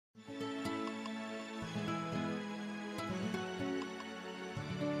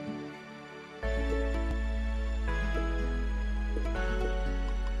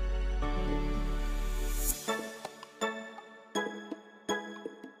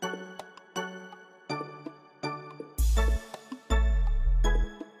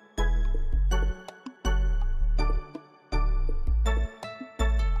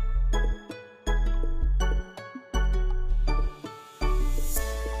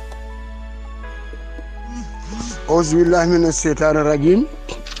أعوذ بالله من الشيطان الرجيم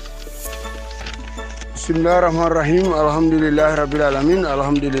بسم الله الرحمن الرحيم الحمد لله رب العالمين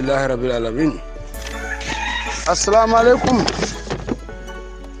الحمد لله رب العالمين السلام عليكم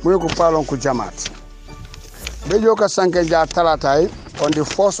مويكو بالون كو جماعت بيجوكا سانكن جا تلاتاي on the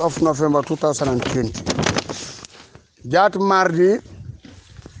 4th of November 2020 جات mardi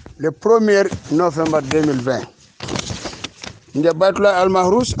le 1er November 2020 nde baytula al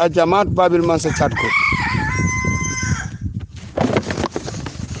mahrous a jamaat babil man sa chatko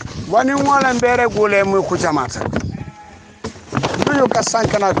wani wala mbere gole muy ku jamaata duyo ka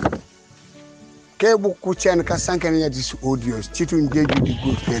sankana ke bu ku cen ka sankana ya dis audio citu ngeju di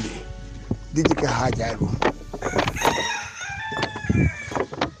go feli diji ka hajalo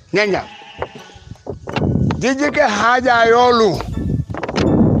nyanya diji ka hajayolu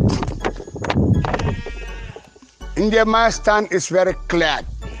India my stand is very clear.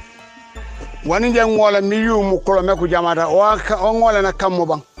 One India wala miyu mukolo meku jamata o ngola na kammo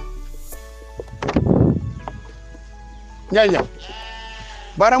bang. Nyanya.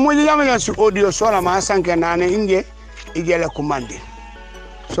 Bara moji yamanya su audio so na ma sanke nane inge igele kumande.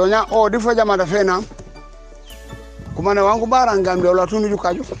 So nya o difo jamata fena. Kumane wangu bara ngambe ola tunu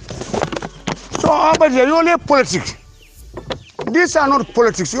jukaju. So abadi yole politics. These are not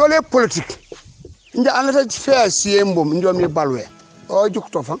politics. Yole politics. Inja anata fair siembo ndio mi balwe o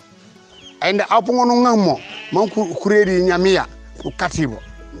jukto fa ainda apungo no ngamo man ku kuredi nyamia ku katibo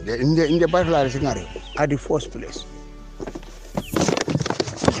inde batla singare at the first place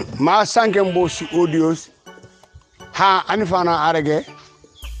ma sanke mbo si audios ha anifana arage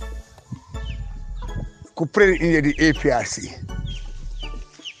ku pre inde di APRC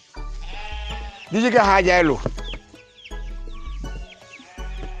dijika hajaylo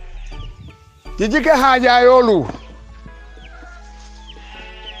Jijike haja yolu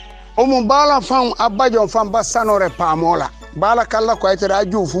omo bala fam abajon fam basanore pamola bala kala ko aytere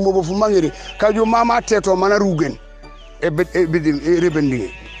aju fumo bo fumangiri kaju mama teto mana rugen e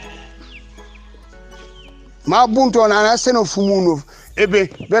rebendi ma bunto na seno fumuno ebe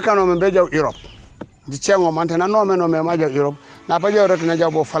be kano me bejaw Europe di cengo mantena no me ma jaw Europe na bajaw rek na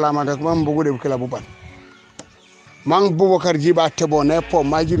jaw bo falama rek mam bugude kala bu ban mang Boubacar Jiba tebo ne po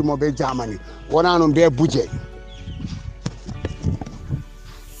majiri mo be jamani wona no be buje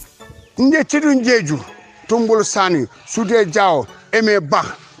nde tidun jeju tumbul sani sude jaw eme ba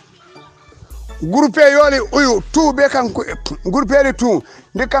groupe yoli uyu tu be kan groupe ri tu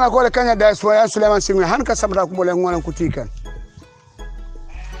ndi kana ko le kanya da soya Suleiman Singh han ka sabra ko bole ngona ko tikan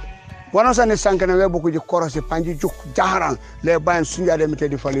wono sani sankana we boku ji korosi panji juk jaharan le bayan sunjade mi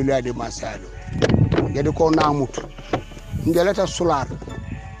tedi falilu ade masalo yedi ko namutu ngeleta sular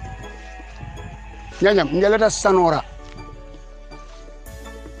nyanyam ngeleta sanora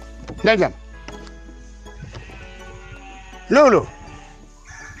nyanyam lolo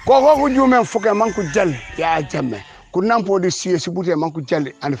ko ko jume fuke man ko jall ya jamme ku nampo de siesi bute man ko jall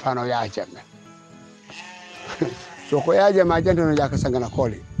an fano ya jamme so ko ya jamme ajante no jaka sangana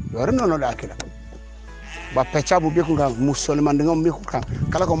koli yoro no dakila ba pechabu be ko ngam musulman de ngam be ko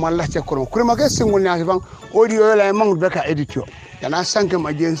kala ko man lacce ko ko ma ke singul nyaati ban audio la man be ka editio yana sanke ma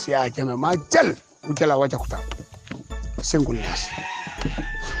agency ya jame ma jall utela waja kuta singul nyaasi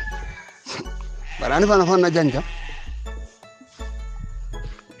barani fana janja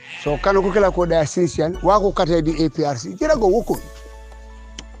so kanu ko kala ko da essential wa ko kate di APRC jira go woko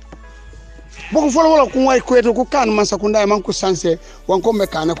boko folo ko way ko eto ko kan man sakunda man ko sanse wan ko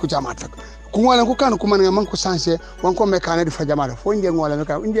mekana ku jamata ku ngole ko kan ko man man ko sanse wan ko mekana di fa jamata fo nge ngole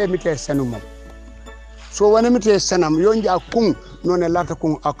meka nge mite senu mom so wana mite sanam yonja kun none lata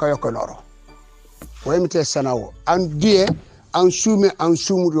kun akayo ko noro way mite sanawo an die an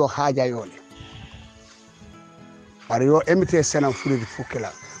sumu do haja yole par yo emite sanam fulidi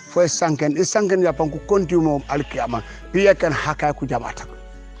fukela fo sanken ya pan ko kontimu alkiyama biya kan haka ku jamata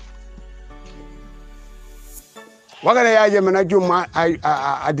wakana yaje mena juma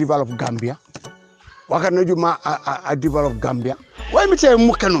a develop Gambia wakana juma a develop Gambia way mi te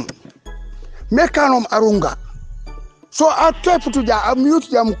mukanum mekanom arunga so a toputu ja am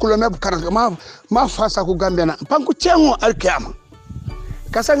yutu jam kulome kana ma fasa ku Gambia na panku cengo alkiyama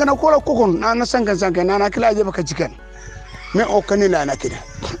kasanga na kola kokon na sangan na kila je baka cikan me o kanila na kida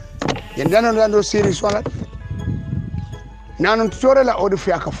yandano ndando siri swala nanon tore la odi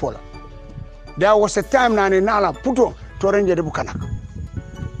fiaka fola. There was a time nani nala puto torenje de bukana.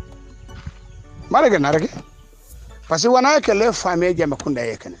 Marege narege. Pasi wana yake le famille makunda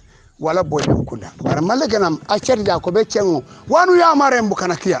yekene. Wala boy makunda. Bara malege nam achari ja ko be chengo. Wanu ya mare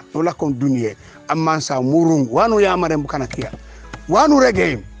mbukana kia. Nola kon duniye. Amansa murungu. Wanu ya mare mbukana kia. Wanu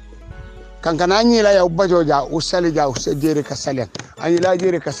rege. kankana nyila ya bajoja usalija usejere kasalen anyila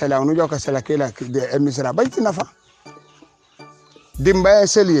jere kasala no joka sala kela de emisra bayti nafa dimba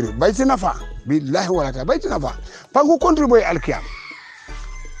selire bayti nafa billahi wala ta bayti nafa pangu contribuer alkiyam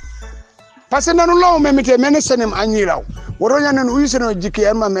parce que nanu law memite mene senem anyila woro nyanen uyiseno jikki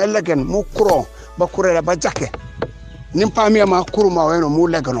amma meleken mu kuro ba kurela ba jakke nim pami ma kuruma weno mu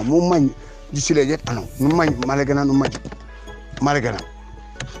legano mu mañ disile jet ano nu mañ malegana nu mañ malegana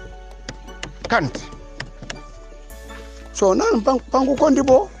kant so nan pangu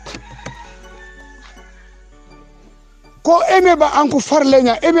kondibo ko eme ba anku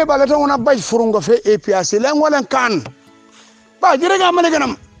farlenya eme ba lata wona baj furungo fe APC len wala kan ba jirega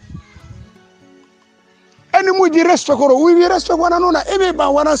maleganam eni muji respect ko wi respect wana nona eme ba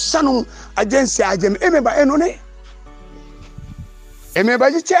wana sanu agency ajem eme ba enone eme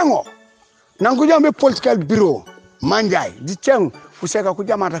ba ji chengo nangu jambe political bureau manjay di chengo kuseka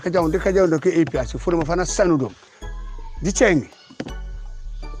kujamata kajaw de kajaw do ke APC furuma fana sanu do di chengi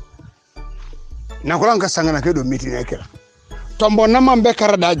nakulanga sangana ke do meeting ekela tombo namambe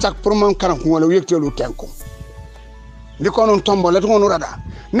karada jak pour man kan ko wala yektelu tenko ndikonon tombo le to ngonu rada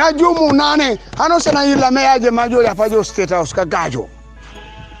na jomu nane hano sana yilla me yaje majo ya pajo state house ka gajo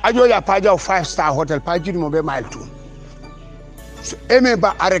ajo ya pajo 5-star hotel paji mo be mile 2 eme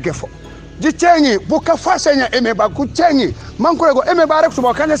ba areke fo di chengi buka fasenya eme ba ku chengi man ko go eme ba rek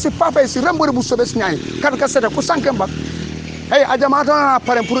suba kan si papa si rembore bu sobe nyani kan ka seta ku sankem ba hey ajamata na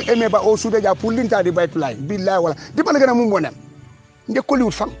pare pour eme ba o sude ja pour linta di pipeline billahi wala di man gana mum bonem nde ko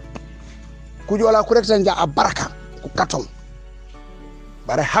liwut fam ku jola ku rek sen ja baraka ku katon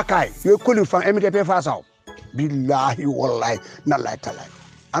bare hakay yo ko liwut fam MDP fa saw billahi wallahi nallahi talay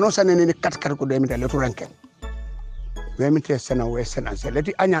ano sanene ni kat ko de MDP le to ranken MDP sena we sena se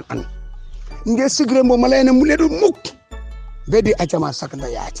leti anyan an nge sigre mo malayne mu ledu muk bedi ajama sakna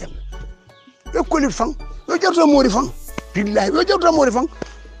yaatem yo ko liwut fam yo jarto mori fam billahi yo jarto mori fam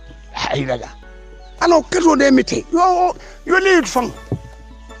hay daga ano keto de mite yo liwut fam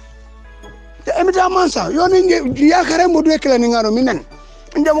te emita mansa yo ni yakare mo do kala ni ngaro minen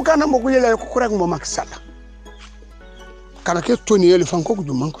ndem kana mo ko yele ko rek mo maksala kana ke toni yele fan ko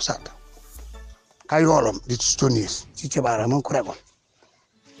du man ko sata kay yolom di tonis ci ci bara man ko regon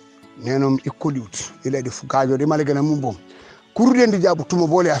nenom ikoliut ile di fugajo de malegana mum bom kurde ndi jabu tuma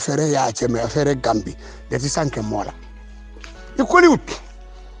bole affaire ya ci me affaire gambi de ti sanke mola ikoliut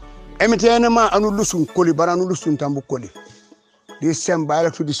emitene ma anu lusun koli baranu lusun tambu koli di semba la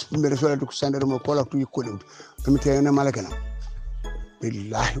tudi spumbe so la du sandere mo kola tu ikoliut emitene malegana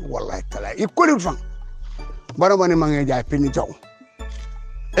billahi wallahi taala ikoliut fan bara bani mange jaay pini jaw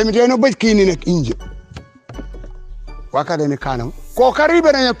emitene baj kini nak inje wakade ni kanam ko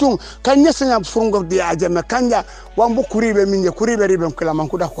karibe na tun kan nyesanya furungo di ajame kanja wambu kuribe minje kuribe ribe kala man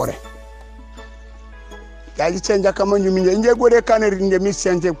kuda kore yaji cenja kama nyuminje nje gode kaneri nje mi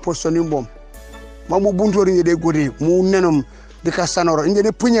senje posoni bom mamu buntori nje de gode mu nenom de ka sanoro nje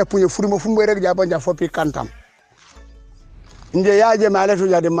de punye furimo fumbo rek jabanja fopi kantam nje yaje mala to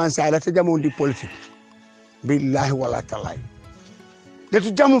jade mansa ala to jamu di politique billahi wala talay de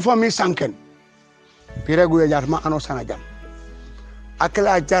to jamu fami sanken piregu ya jarma ano sana jam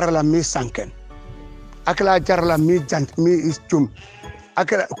akla jarala mi sanken akla jarala mi jant mi istum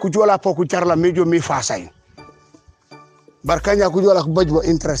akla ku jola poku jarala mi jo mi fasay barkanya ku jola ko bajbo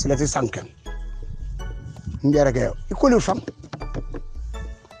interest la ti sanken ngere ke ikoli fam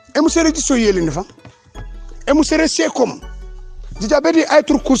e mu sere ci so yeli ni fam e mu sere sekom di jabedi ay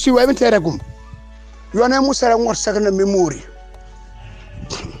tur kursi wa mi teregum yone mu sere ngor sagna memory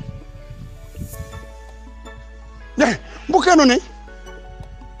bukeno ne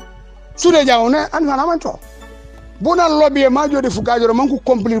sude jawne an fana manto bona lobby ma jode fugajo man ko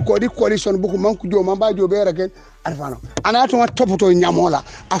complete ko di coalition buku man ko jo man ba jo be reken an fana ana to topoto nyamola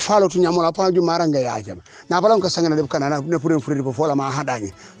a falo to nyamola pa ju maranga yaajam na balan ko sangana de kana ne pour furi ko fola ma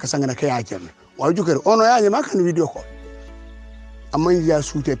hadani ka sangana ke yaajam wa juker ono yaaje ma kan video ko amman ya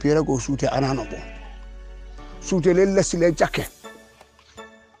sute pere go sute anano bo sute le lesile jakke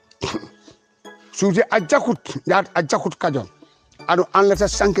suute ajakut kajon ado anlata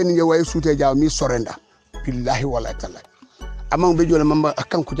sanke ni way suute jaw mi sorenda billahi wala taala amam be jole mamba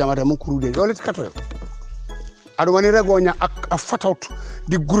akanku jamata mon kurude jole kato ado woni regonya a fatawt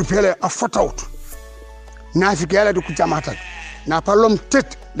di groupe ele a fatawt nafiki yala di ku jamata na palom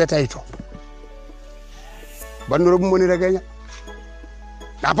tet de tayto bandoro bu moni regenya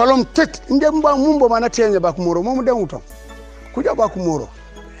na palom tet ndemba mumbo mana tenye bak moro mom demuto ku jaba ku moro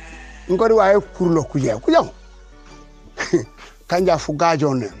ngori waye kurlo kuje kujaw kanja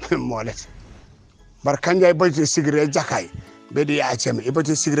fugajo ne molet bar kanja e balte sigre jakay be di ya cheme e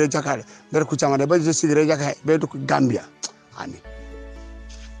bati sigre jakale ber ku chama de bati sigre jakale be do Gambia ani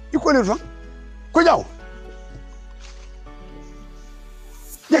iko ne fa ko jaw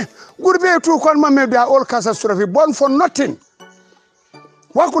de gurbe tu kon mamme be all catastrophe born for nothing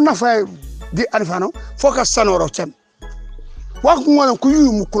wa ko nafa di alfano foka sanoro chem wa ko ngol ko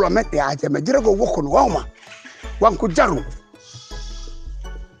yu mu kilomètre ya cheme jira go wokon wawma wan ko jaru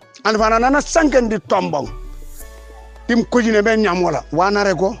alfana nana sanken di tombong tim kojine ben nyamola wana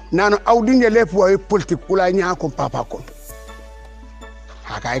rego nano awdinge lepp way politique ula nya ko papa ko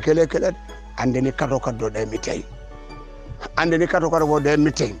haka kele andeni kato kaddo de mitay andeni kato kaddo de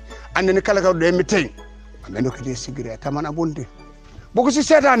mitay andeni kala kaddo de mitay amendo kidi sigire tamana bonde boko ci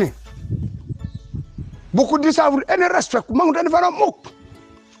setane beaucoup disavre any respect mangu den fara mok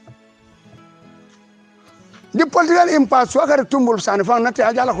di political impasse wakare tumbul sane fa nati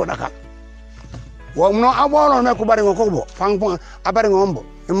ajala ko Dakar wo no abono me ko bari ko bo fang bon abari ngombo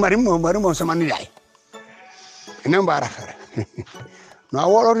mari mo sama ni yaay ene mbara fere no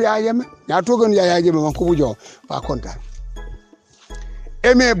awolo ya yeme ya togon ya yeme man ko bujo fa konta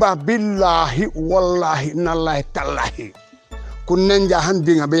eme ba billahi wallahi nallahi tallahi kun nanja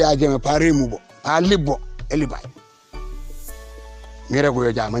handinga be ya jeme pare mu bo a libbo elibay ngere ko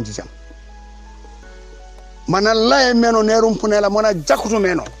yo jaman ci jam manalla meno nerum punela mona jakutu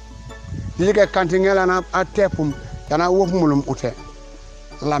meno liga kantingela na atepum dana wofumulum ute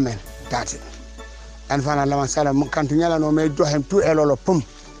lamen tati an fana lama sala kantingela no me johem tu elolo pum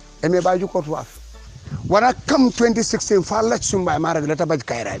e me baju ko to af wana kam 2016 fa la sumba mara la tabaj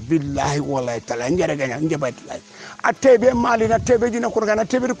kayra billahi wallahi taala njere ganya njebat lay atebe mali na tebe dina ko gana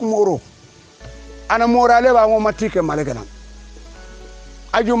tebe ko moro ana morale ba mo matike malegana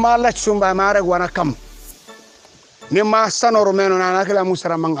aju mala sumba mara wana kam ni ma sanoro meno na nakala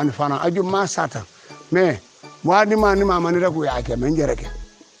musara mang an fana aju ma sata me wadi ma ni mama ni reko yake men jereke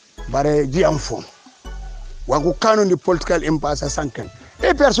bare ji am fo wa ku kanu ni political impasse sanken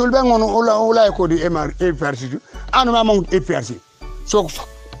e persul be ngono ola ko di emar e persi anu ma mang e persi so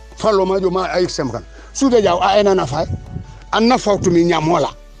fallo ma jo ma ay sem kan su de jaw a ena na fay an na fawtu mi nyamola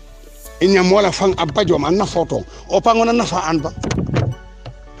e nyamola fang abajo ma na foto o pangona na fa an ba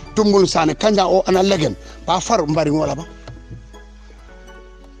tumbul sane kanja o ana legen ba far mbari ngola ba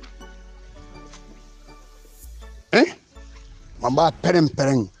mamba perem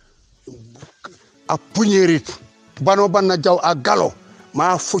a punyerit bano banna jaw a galo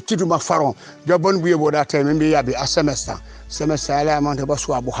ma fuccidu ma faron jabon buye boda teme mbi yabi a semester ala amante ba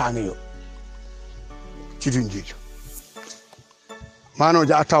suwa bu haniyo cidun jijo mano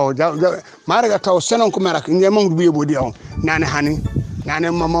ja taw mara ga taw senon ko merak nge mong buye bodi on nane hani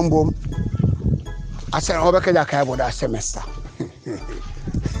nane mamambom asa obe ka ja kay boda semester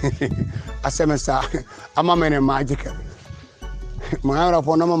a semester ama mene magic mangara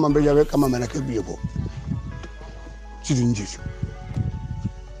pona mama be jabe kama mena ke biebo cidun jijo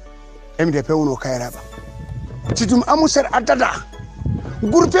MDP uno kayraba cidum amuser adada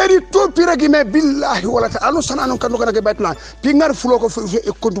gurperi to piragi me billahi wala ta anu sananu kan lokana ke batlan pingar fulo ko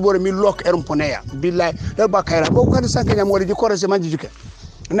e kontu bore mi lok ermponeya billahi da ba kayra bo kan sanke nyam wala ji korese manji juke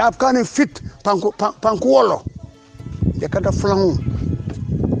na afkane fit panku wolo de kanta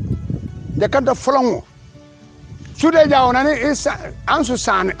flangu sude jawna ni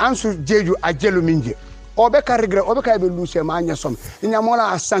ansu jeju a jelu minje obe ka regret obe ka be luce ma nyasom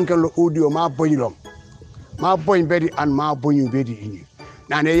nyamola a sanke lo audio ma boylom ma boy bedi an ma boyu bedi ini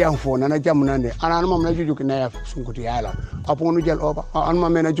nane yam fo nana jam nane anana mom na jujuk na ya sunkuti yala aponu jel oba an ma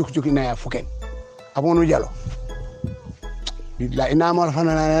mena juk na ya fuken aponu jelo la ina mal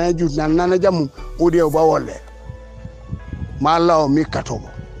fana na juk nana jam audio ba wolle ma law mi katobo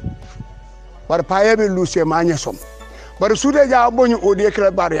bar payebe luce ma nyasom bar sude ja boñu audio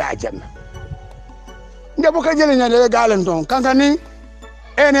kala bar ya janna ndebo ka jele nyane galen ton kankani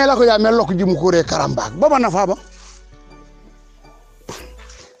ene la ko ya mel ko jimu ko re karamba baba na fa ba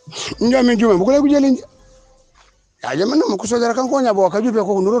njami jume bu ko le ko jele ya jama na ko so dara kan ko nya bo ka jube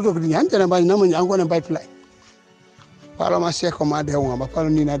ko ndoro to di hante na ba na mo an ko na bay play pala ma se ko ma de won ba pala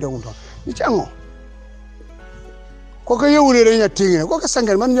ni na de won to ni chango ko ko yewure re nya tingi ko ka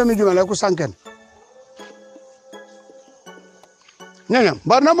sanken man njami jume la ko sanken nyanya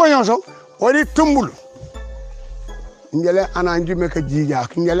bar na mo nyonso wadi tumbul ngele ana jume ka jija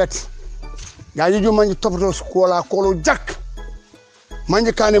ngelet gaji ju manji topoto skola kolo jak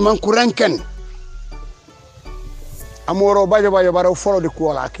manji kane man ku ranken amoro bajo baro folo de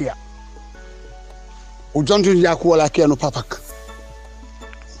kola kia u jontu ya kola kia no papak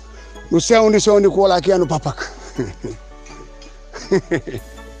no sewndi kola kia no papak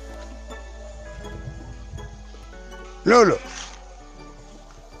lolo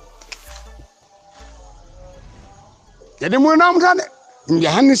jadi mo nam tane nge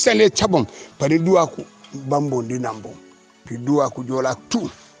hanni sele chabom pare duwa ku bambo ndi nambo pi duwa ku jola tu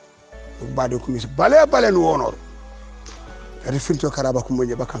bade ku mis bale no wonor ade finto karaba ku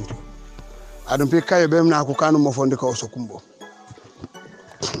moje bakanto adum pe kayo bem na ku kanu mo fonde ko so kumbo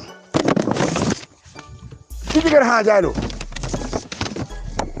tidigar ha jalo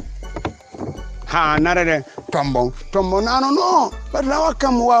ha narade tombo nano no but lawa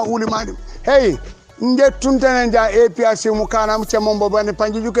kam wa uli madi hey nge tuntene nja APRC mu kana mu cemo mbo bane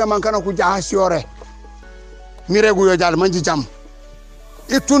panji juke man kana ku jahasi ore mi regu yo jall manji jam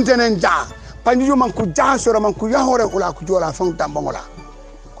e tuntene nja panji ju man ku jahasi ore man ku yahore ula ku jola fon dambangola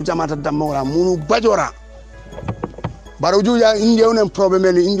ku jamata dambangola munu bajora baro ju ya inde onen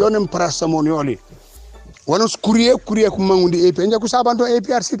problème ni inde onen parasamon yoli wono courrier ku mangundi AP nja ku sabanto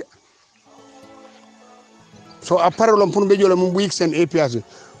APRC de so a parolon pour be jola mum bu yiksen APRC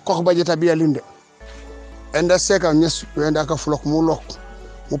ko bajeta biya linde enda seka nyes enda ka flok mu lok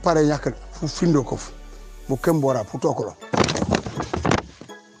mu pare yak fu findo ko mu kembora fu tokolo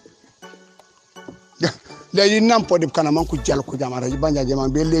le yi nampo de kana man ku jal ku jamara ji banja jama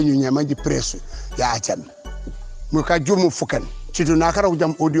be leñu ñama ji presse ya acam mu ka jumu fukan ci du nakara ku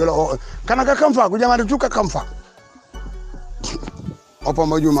jam audio la o kana ka kam fa ku jamara tu ka kam fa opo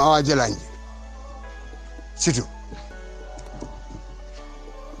ma juma wa jelanji situ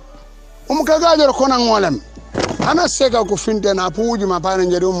ka gaajoro kona ngolem ana sega ko finde na puuji ma paane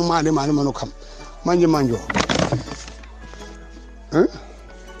njeri mu maade mani manu kam manjo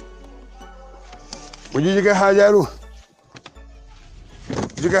muji ke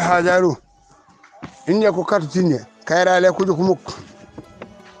hajaru inje ko kartinye kayra le ko jukumuk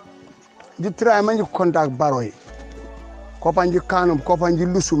di tra manji contact baroy ko panji kanum ko panji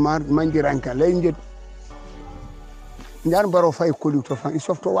lusu manji ranka lay njet ñaan baro fay ko li to fan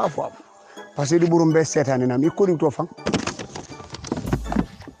isofto wa fo parce que di burum be setane nam ikoli to fan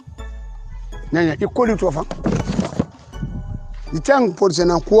nanya ikoli to fan di tang pour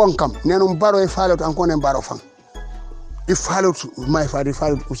sena ko kam nenu baro e faalo an ko ne baro fan i faalo may fa di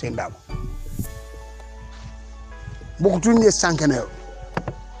faalo Ousseyn Dabo bokku ne sankene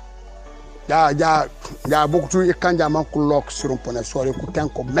ja bokku e kanja man ko lok sur pone sore ko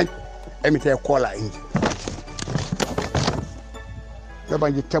tanko men emite kola indi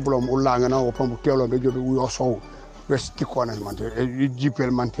banji teblom ulanga na o pambu telo be jobe wuyo sow westi kona mante e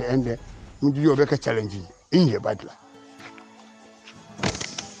jipel mante ende mu jobe ka challenge inje badla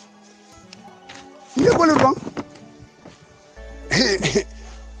ne bolu don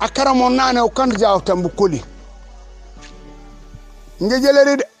akara mon nane o kan jaaw tambu koli nge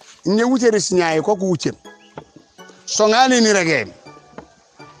jeleri de nge wutere sinyaaye ko wucem songani ni rege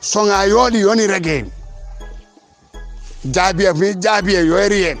songa yoni rege jabiya yo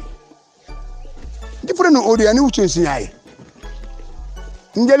rien di preno odi ani wucin sinyaaye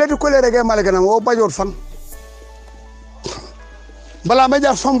ngeleti ko le rege malgana o bajor fan bala ma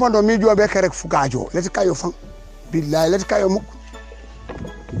ja fam fondo mi jobe ka rek fugajo leti kayo fan billahi leti kayo muk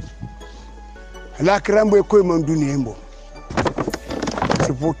la krambo ko man duniya mbo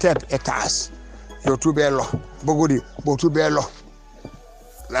ci pour tête étage yo tubelo bogodi bo tubelo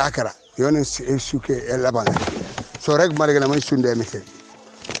la kara yonen suke e labana so rek malgana may sunde meke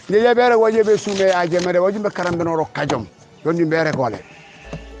ni yebere wajibe sume ajemede wajibe karambe no kajom yoni mbere gole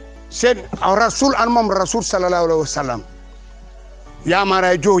sen rasul anmam rasul sallallahu alaihi wasallam ya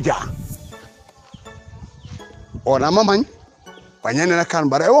mara joja ona mamany wanyane na kan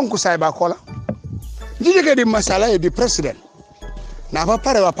bara e wonku sayba kola jige di masala e di president na ba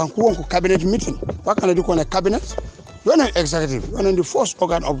pare wa panku wonku cabinet meeting wakana di ko na cabinet yona executive yona the first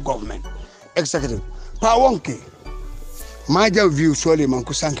organ of government executive pa wonki maja view soli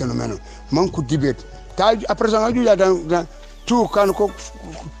manku sanke no meno manku debate ta après ça ju ya dan tu kan ko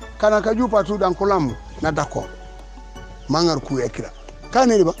kana ka ju patu dan ko lam na dako mangar ku ekira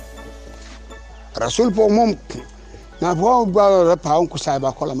kaneri ba rasul po mom na bo ba pa on ku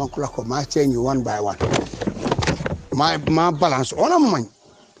saiba ko la man ku la ko ma change one by one ma balance ona man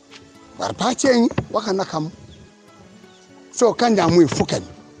bar pa change waka nakam so kanja mu fuken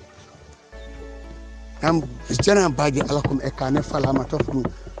am jana baji alakum e kane falama tofdu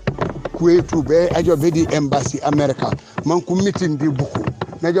kuetu be ajo bedi embassy america man ku meeting di buku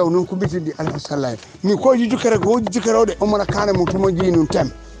na jaw non ku meeting di alhamdulillah ni ko ji jukere go ji jukere de o mona kane mo tumo ji nun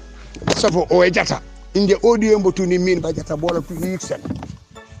tem safo o e jata inde audio mbotu ni min ba jata bola tu yixen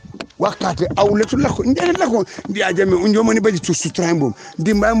wakati awletu lako ndele lako ndi ajame unjomo ni baji tu sutrambum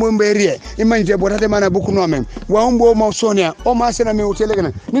ndi mbambo mberie imanje botate mana buku no mem waumbo ma sonia o ma sena me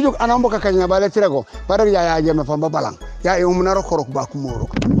utelegena ni jog anambo kakanya bale tirego bare ya ajame famba balang ya e umna ro korok ba ku moro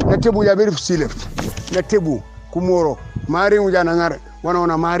na tebu ya beri silef na tebu ku moro mari ujana ngare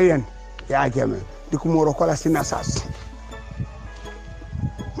wana marian ya jeme dikumoro kola sinasas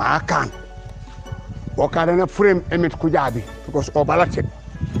ma kan o kada na frame emit kujabi because o balate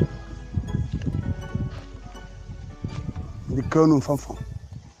di kanu fanfan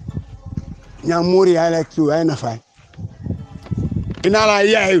nya muri ya like you ay na fay inala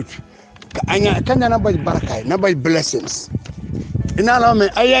yahut anya kanya na bay barakay na bay blessings inala me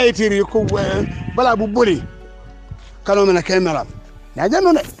ayayitiri ko bala bu boli kalo me na kemelam na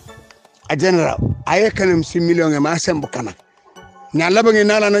jano ne a general aye kanam si million e ma sembo kana nya labangi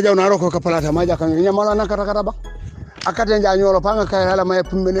nala na jaw na roko ka palata ma jaka nya mala na kata ba akate nja nyoro panga kay hala ma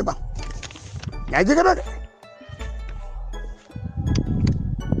pumbene ba nya jiga do de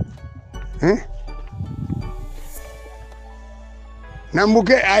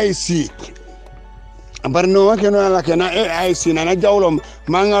nambuke IC barno wake no ala kena IC na jawlom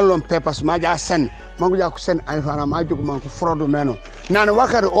mangalom papers ma ja sen mangu ja ko sen ay fana ma jogu man ko frodo meno nana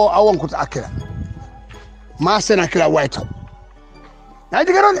wakare o awon ko akira ma sen akira white na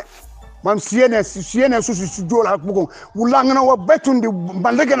digaro de mam siene su jola bugon wulangna wa betundi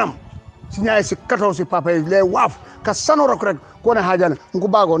bandegenam sinya si 14 papa le waf ka sanoro ko rek ko na hajana ngu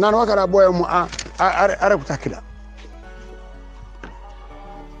bago nana wakara boyo mu are ko takira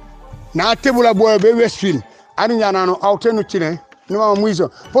na tebula boyo be Westfield ani nyana no awtenu chine ni mama muizo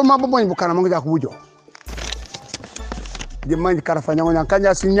po ma bobo bukana mangu ja ko bujo je manji kara fa nyango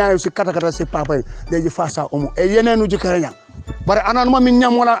kanja si nyaayo si kata si papa leji fasa omo e yenenu ji karanya bare anan ma min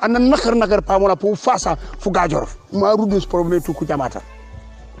nyamola anan nakar pa mola pour fasa fu gajor ma rudus problème tout ku jamata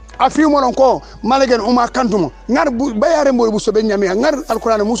afi mo non ko malegen uma kantumo ngar bayare mbo bu sobe nyami ngar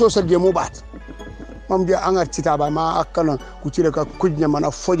alquran muso serje mu bat mam je angar citaba ma akana ku cire ka kujnya mana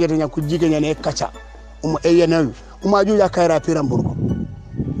fojete nya ku jigenya ne kacha e yenenu juja kaira piram burko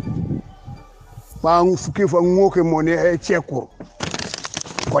ba fuki fa ngoke mo ne e chekur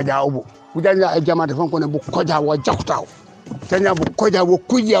ko jawbu bujanja e jamante fon ko ne bu ko jawo jakutaw tanya bu ko jawo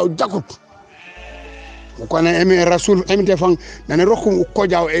kujja jakut ko ne emi rasul emi te fon nane rokku ko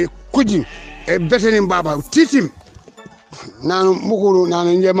jawo e kuji e beteni baba titim nanu mukulu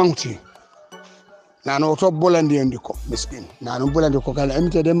nanu njemanti nanu to bolandi ndiko miskin nanu bolandi ko kala emi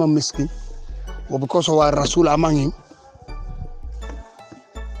te de mam miskin o because wa rasul amangi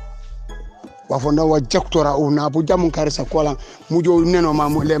wafonda wa jaktora una bu jamun karisa kola mujo neno ma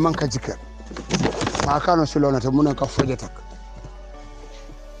le manka jikka ma kano silona te munen ka fojetak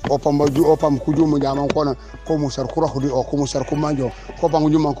opam kuju mu jaman kono ko musar ku rohdi o ko musar ku manjo ko bangu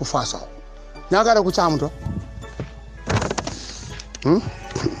nyuma ku fasa nyaga da ku chamto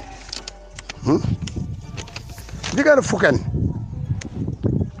digal fuken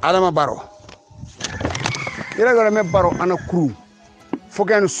adama baro ira gore me baro ana kru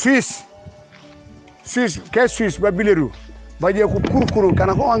fuken Suisse ba bileru ba je ku kurkurun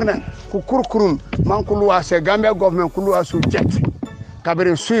kana ko ngana ku kurkurun man ku luwase Gambia government ku luwasu jet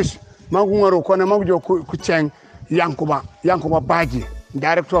kabere Swiss man ku ngaro ko na man jo ku cheng yankuba baji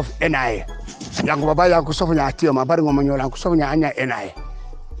director of NIA yankuba ba yanku sofnya atio ma bari ngoma nyola ku sofnya anya NIA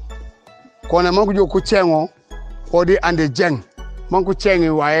ko na man ku jo ku chengo odi ande jeng man ku chengi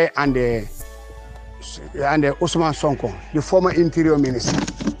wae ande Ousmane Sonko the former interior minister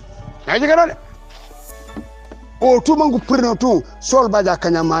aji garale o tu mangu preno tu sol baja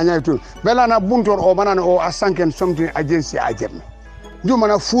kanya manya tu bela na buntor o manana o asanken something agency ajem ndu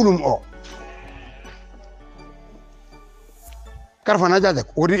mana fulum o karfa na jaje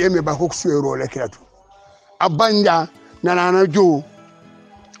odi eme ba ko suero le kiratu abanja nana jo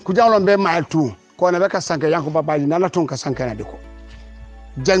ku jawlo be mal tu ko na be ka sanke yanko babaji na laton ka sanke na diko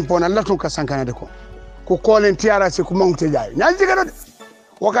jang pona laton ka sanke na diko ko kolen tiara se ku mangute jaay nyaji gado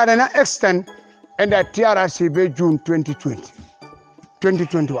wakana na extend and at TRC be June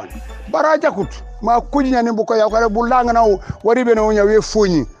 2021 baraja kut ma kujinya ne buko ya kare bulanga na wari be no nya we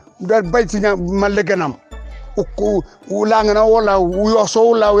foni dal bayti nya maleganam ukku ulanga na wala yo so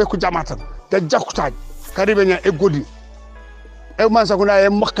wala we ku jamata da jakutaj karibe nya e godi e man sa kuna e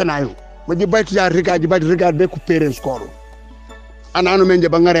makkanayo ma di bayti ya rigaji be ku parents ko ananu menje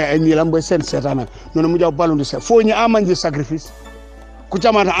bangare ay ni lambo sen setana non mu jaw balunde se foni amanje sacrifice ku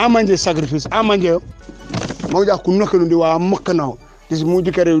jamata amanje sacrifice amanje mawja ku nokenu ndi wa makkanaw dis mu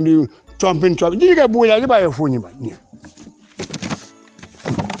jikare ndi chompin jiga buya ji baye funi ba ni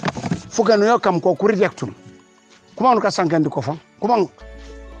fukanu yo kam ko ku rejectum kuma on ka sankandi ko fa kuma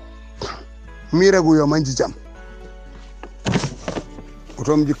miregu yo manji jam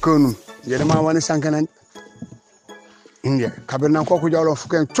otom ji kanu yede ma wani sankanan inge kabirna ko ku jawlo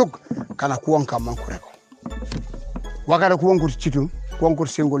fuken cuk kana ku wonka man ko reko wakara ku wonku citum konkur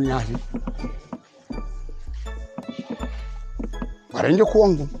singol nyaati baranje ko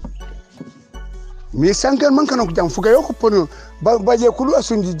wongo mi sankel man kana ko jam fuga yoko pono baje kulu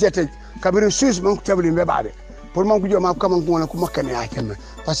asunji jete kabiri sus man ko tabli be baade pour man ko joma ko man ko wona ko makkane ya kemme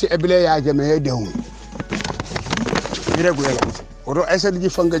parce que ebile ya jame e dewu ire go yela oto aysadi ji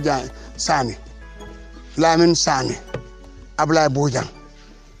fanga jaan sani lamin sani ablay bojan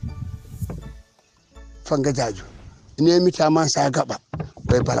fanga jaaju ne mi tama sa gaba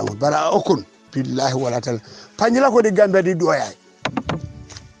be balango bara okun billahi wala tal panjila ko di Gambia di doyay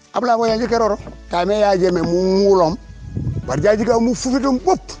abla boya je keroro kame ya je me mulom bar jaaji ga mu fufitum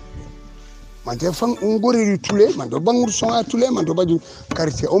bop man te fan ngori di tule man do bangur songa tule man do baju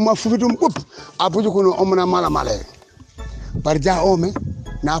quartier o ma fufitum bop apuju ko no omna mala mala bar ja o me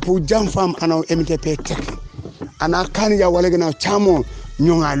na pu jam fam ana MTP tek ana kan ya wala gna chamo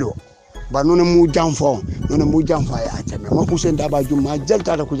nyongalo ba nona mu jam fo ya jame ma Hussein Daba Juma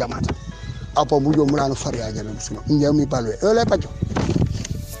jalta ta ku jamata apo bujo mulano far ya jame suno njami balwe ele pajo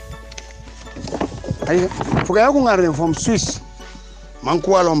ay fuga yaku ngarne from Swiss man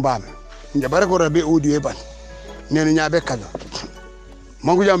ko walon baame njabare ko rabe odi e ban nene nyaabe kajo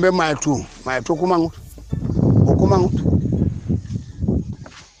mangu jambe may tu ko mangu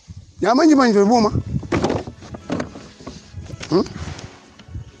nyama nji manjo buma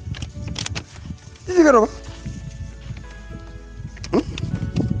Jigaro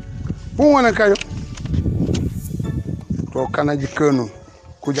bu wona kayo to kana jikenu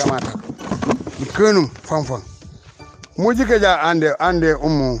ku jamata jikenu fanfan mo jike ja ande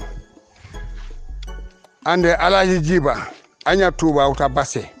ande alaji jiba anya tuba uta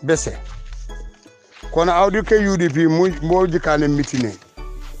bese kono awdi ke UDP mo jikane mitine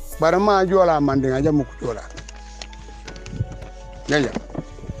barama jola mandinga jamu ku jola yaya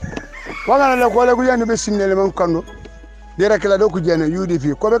wagana le ko le ku yande be sinnele man kando dira kala do ku jene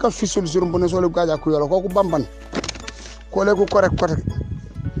UDP ko be ka fisul sur mbone so le gaja ku yolo ko ku bamban ko le ku korek kotek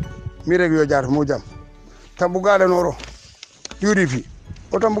mi rek yo jaar mo jam tambugale noro UDP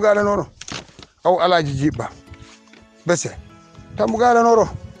o tambugale noro aw alaji jiba bese tambugale noro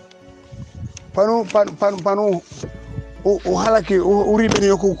panu o halaki o ribeni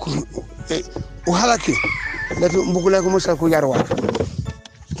ko o halaki leto mbugule ko musal ko yarwa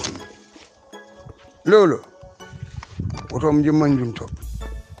lolo otom jimmanjum to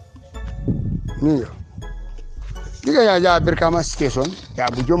niyo diga ya Birkama station ya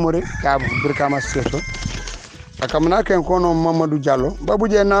bu jomore ya bu Birkama station akamna ken kono Mamadou Diallo babu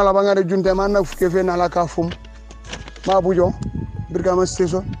je nala ba ngare junte man nak fuke fe nala ka fum ma bujo Birkama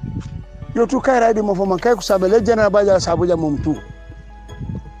station yo tu kay radi mo foma kay ko sabe le general baja sabu jam mom tu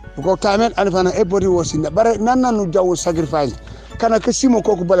ko tamen alfana e body wosinda bare nananu jaw sacrifice kana kasimo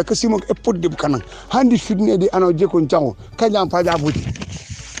ko bala kasimo e podde bu kana handi fitne di ano je ko jaw kanyam paja buti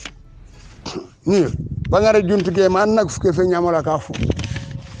ni ba ngare juntu ge man nak fuke fe nyamala ka fu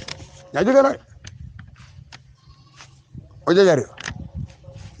ya jigara o jegari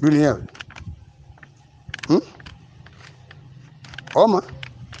dunia oma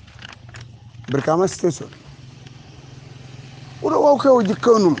Birkama station uro wa ko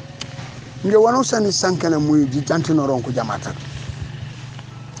jikonum nge wano sani sankana muy ji jantino ron ko jamata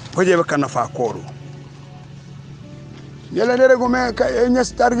poje be kana fa koru yele dere go me ka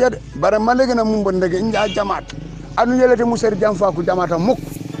nyas tarjed bare malege na mumbo ndege nja jamat anu yele te muser jam fa ko jamata muk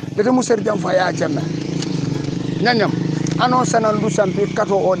de te muser jam fa ya janna nyanyam ano sanan du sampi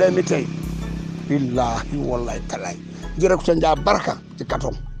kato o de mitay billahi wallahi talay jere ko nja barka ci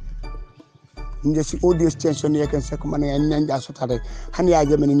kato nje si audience tension yeken sak man ya nyanja sotade han ya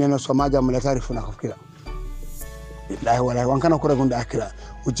jamani neno so ma jam la tarifuna ko kila billahi wallahi wan kana ko regunda akila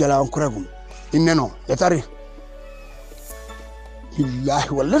ujala on ko regum inneno ya tarif billahi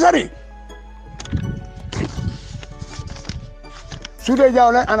wallahi tari sude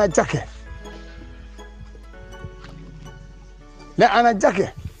jawle ana jake le ana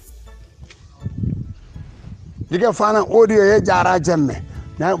jake diga fana audio ye jara jamme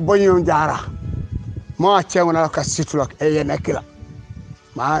na bonyon jara ma cewna ka situlak e yena kila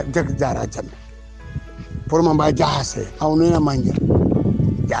ma jag jara jamme pour ma ba jahase aw no na manja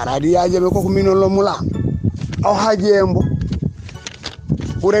jara di ya jabe ko minon lo mula aw hajembo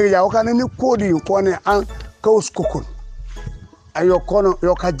urege jaw kana ni kodi ko ne an kaus kokon ayo kono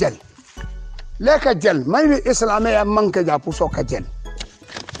yo ka jel le ka jel may islam ya manka ja puso ka jel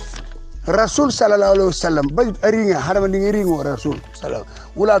rasul sallallahu alaihi wasallam ba aringa harama ni ringo rasul sallallahu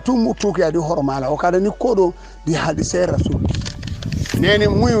wala tu mutu ke di hormala o kada ni kodo di hadise rasul nene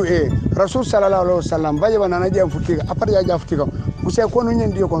muyu rasul sallallahu alaihi wasallam ba yaba nana jam futi apar ya ja futi ko musay kono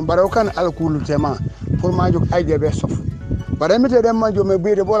nyen di ko bare o kan alkulu tema pour ma juk ay be sof bare mi te dem ma jo me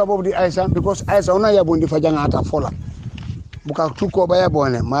beede bola bobu di Aisha because Aisha ona yabundi fa jangata fola buka tuko baya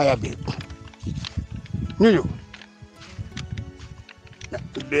bone maya be niyo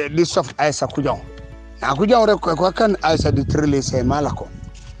di soft Aisha kujaw na kujaw rek ko kan Aisha di trele se malako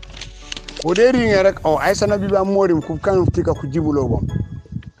ko deri rek o Aisha nabi ba morim ku kan tika ku jibulo bom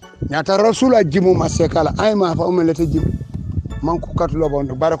nyata rasula jimu masekala ay ma fa umelete jim man ku katulo bon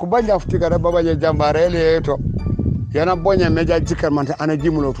bare ko banja futika da babaje jambare le to yana bonya meja jikar man ana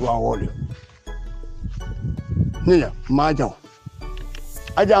jimulo to wawol niya ma jaw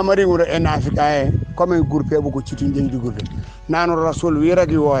aja mari ngure en afrika e comme groupe bu ko citu ngi groupe nanu rasul wi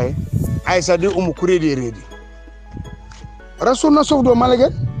ragi woy Aisha di kuredi redi rasul na sofdo malage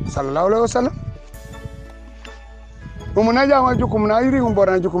sallallahu alaihi wasallam na jama jukum na yiri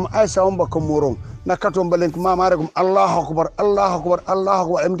ngora jukum Aisha on bako moron na kato mbalen mama rekum Allahu akbar Allahu akbar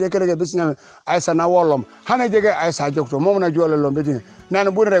Allahu akbar emde kele bisna Aisha na wolom hana jege Aisha jokto mom na jole lo bedine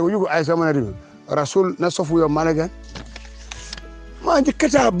nana bu rego yugo Aisha mona ri rasul na sofu yo malage ma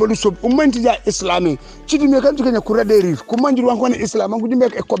jikata balu sob umanti ja islami cidi me kan tukanya kuraderi ku manjur wan kon islam ku dimbe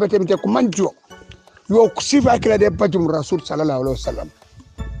e kobete mi ku manjo yo sifa kila de pajum rasul sallallahu alaihi wasallam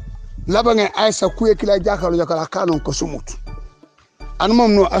labange Aisha kuye kila jakalo jakala kanon ko sumut an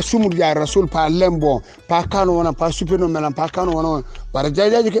mom no asumut ya rasul pa lembo pa kanon wona pa supeno melan pa kanon wona bara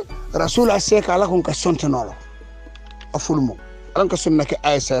jajaji ke rasul aseka ala kon ka sontenolo afulmo alan ka sunna ke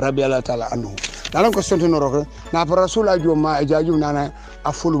Aisha radhiyallahu ta'ala anhu alan ka sontenolo ko na pa rasul ajo ma ajaju nana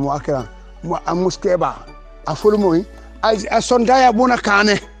afulmo akira mo amuskeba afulmo a sondaya buna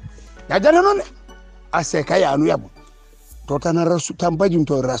kane ya jana non aseka ya anu yabu to tan rasul tambajum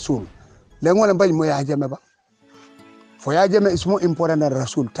to rasul le ngone bañ mo ya jame ba fo ya jame is more important than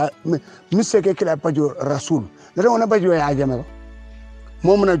rasul miseke kila pajo rasul le ngone bajo ya jame ba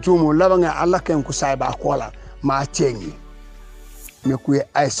mom na jumu laba nga Allah ken ku sayba kola ma cengi me ku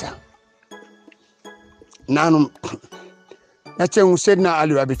Aisha nanum na cengu sedna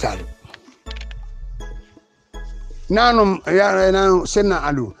Ali Abi Talib nanum ya nanum sedna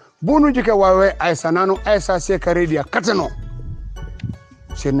Ali bunu jike wawe Aisha nanu Aisha se karedia katano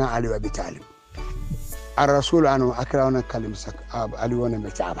sedna Ali Abi Talib ar-rasul anu akrawana kalim sak Ali wona me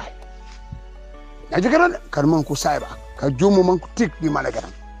chaba najikaran karman ku sayba ka jumu man ku tik di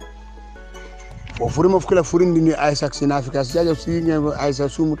malagaran fo furima fukula furindi ni Aisha sinafika jaja singe Aisha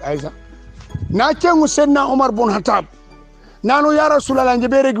sumut Aisha na cengu sedna Umar bin Khattab nanu ya rasulullah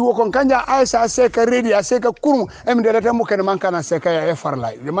njebere gi wokon kanja Aisha seka redi aseka kurum emde lata mo ken man kana seka ya e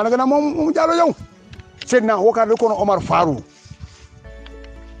farlay de malagana mom jalo yow sedna wakar ko Umar Faru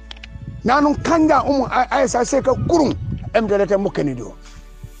nanu kanja Aisha seka kurum emde lata mo ken do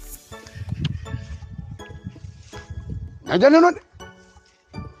najane non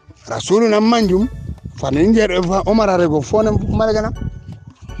rasuluna manjum fanen jere Umar arego fone malagana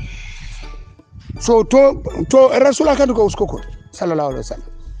so to rasulullah kadu ko uskoko sallallahu alaihi wasallam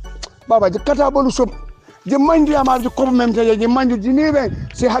baba jikata bolu so je mandi ama je ko memte je mandi dinibe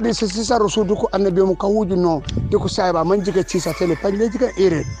si hadith si sa rasul ko annabi mu kawuju no de ko sayba man jika ci sa tele panje jika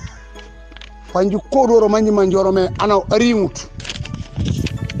ere panji ko doro manjoro me ana arimut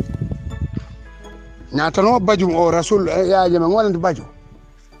nyata no bajum o rasul ya jema ngolante baju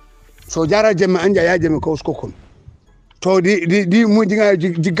so jara jema anja ya jema ko uskoko to di mu dinga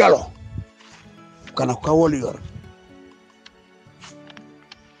jigalo kana kawol yor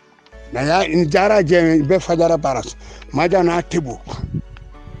na ya in jara je be fajara baras majana tibu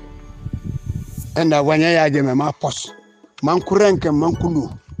enda wanya ya je ma pos man kurenke man kulu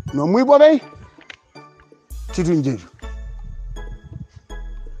no muy bobay tidun jeju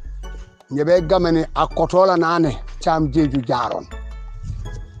nyebe gamene akotola nane cham jeju jaron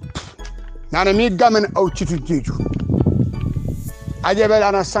nana mi gamene aw citu jeju ajebe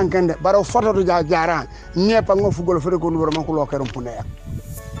ana sankende baro foto do jara nyepa ngofu gol fere ko ndoro man ko lokerum puneya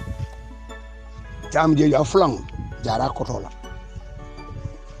jam je ya flang jara kotola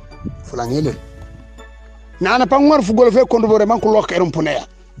flang ele nana pa ngor fu gol fere ko ndoro man ko lokerum puneya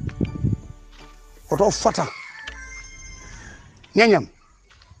koto fata nyanyam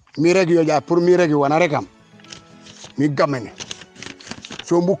mi regi yo ja pour mi regi wana rekam mi gamene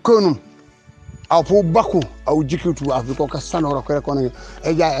so mbu konum aw fu baku aw jikitu afi ko ka sanoro ko ko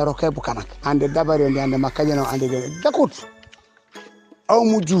e ja ero ke bu kanak ande dabare ande makajano ande dakut aw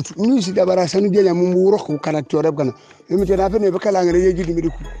mu jutu ni si dabara sanu jenya mu wuro ko kanak to reb kana mi te na fe ne be kala ngere yeji dimi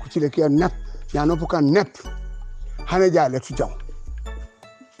ku ci le ki nap ya no pukan nap hana ja le tu jaw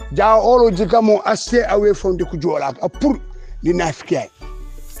ja olo jikamo asse awe fonde ku jola a pour di nafikiay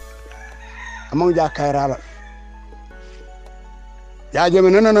amon ja kayrala ya jeme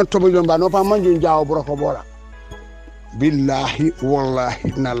nana tobo jomba no pa manjun jaaw buroko bola billahi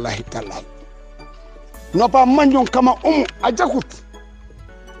wallahi nallahi tallahi no pa manjum kama a jakut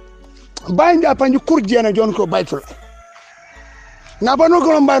bayndi a panji kurjena jon ko baytul na ba no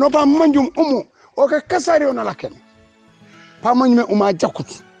ko mbay no pa manjum o ka kasari on la ken pa manjum a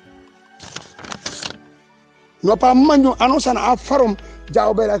jakut no pa manjum anosan a farum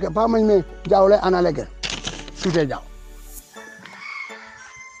jaw be la ke pa manjum jawle ana legen sute jaw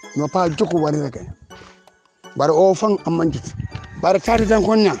no pa joku wari rek bare o fan amanjut bare tati tan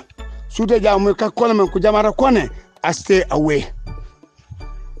konya sute jaw mo ka kolmen ku jamara kone a stay away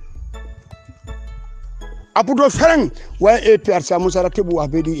apudo fereng wa APRC musara tebu wa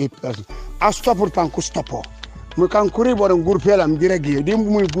bedi APRC a stopur pan ku stopo mo kan kuri bo groupe lam diregi di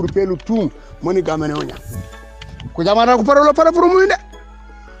mo groupe lu tum moni gamene onya ku jamara ku parolo para pour mu de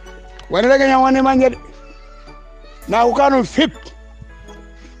wani rega nyawani manje na ku kanu fit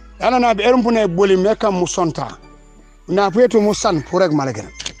ana na be erumpune boli meka musonta na peto musan pour rek malagena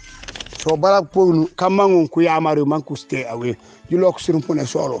so bala pognu kamangu ku yamaru man ku stay away jilok surumpune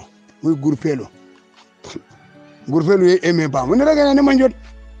solo muy groupe lu eme ba mo ne rega ne manjot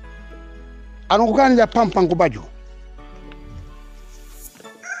anu ko kan ja pampan ko baju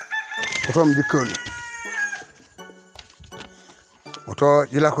otom dikol oto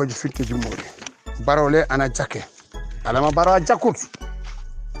jila ko fitti jumode barole ana jake alama baro jakut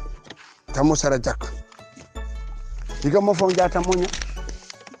tamo sara jak diga mo fon jata monya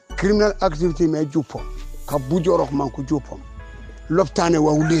criminal activity me jupo ka bujoro man ko jupo loptane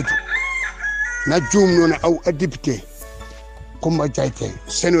wawledu na jum non aw a député comme jaité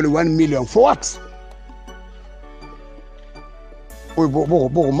senole 1 million for what oy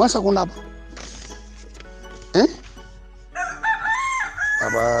bo masa ko naba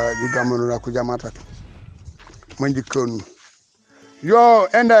aba digamono la ko jamata manji kon yo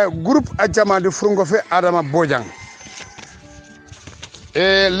enda groupe adjama de frungo fe adama bojang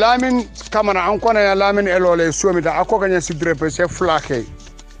e lamin kamana an kona ya lamin elole somida akokanya sidrepe se flake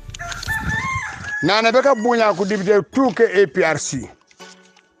nana beka bunya ku député touke APRC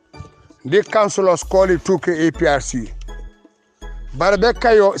the councilors call it touke APRC barbe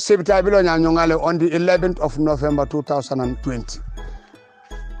kayo sebita bilo nya nyongale on the 11th of November 2020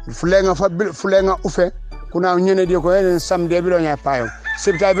 fulenga ufe kuna nyene di ko en samedi bilo nya payo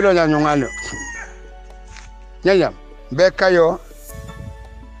sebita bilo nya nyongale nyanya be kayo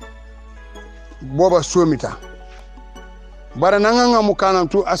boba somita bara nanga mukana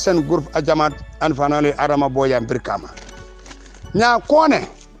tu asen group ajamat an fanale arama boya birkama nya kone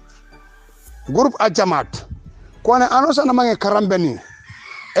group ajamat kone anosa na mange karambeni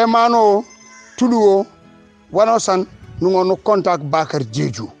e mano tuluo wanosan nungono contact Bakar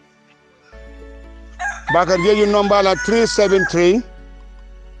Jeju number la 373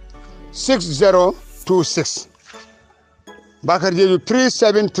 6026 Bakar Jeju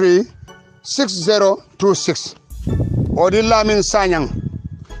 373 6026 odi Lamin Sanyang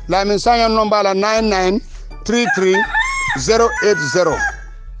number la 9933080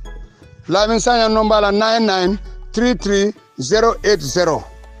 Lamin Sanyang number la 9933080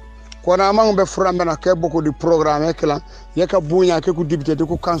 kona mang be furambe na ke beaucoup du programme kala yaka bunya ke ku député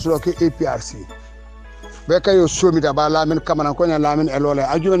ku councilor ke APRC be kayo somida ba Lamin kamana ko nya Lamin elole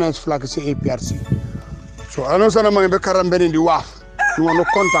ajuna flak ci APRC so anosa na mang be karambe ni di waf no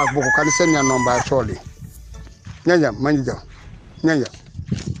contact beaucoup kan senya number soli nyanya manjija nyanya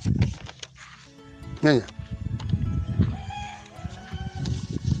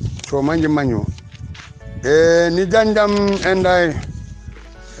so manjo ni janjam endai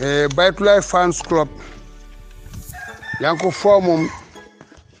Baytulay Fans Club yanko formum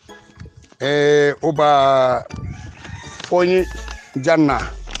oba foni janna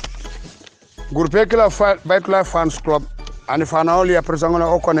groupe kila Baytulay Fans Club ani fanaoli ya president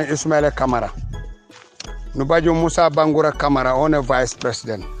okone Ismaila Kamara nubajo Musa Bangura Kamara on est vice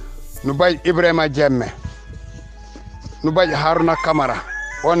president nubaj Ibrahima Jemme nubaj Haruna Kamara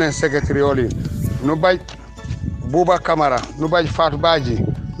on est secretary nubaj Buba Kamara nubaj Fatou Badji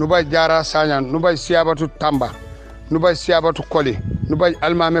nubaj Jara Sanyan nubaj Siabatu Tamba nubaj Siabatu Koli nubaj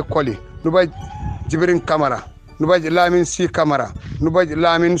Almame Koli nubaj Jibrin Kamara nubaj Lamin Si Kamara nubaj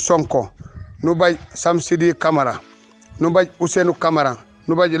Lamin Sonko nubaj Samsidi Kamara nubaj Usenu Kamara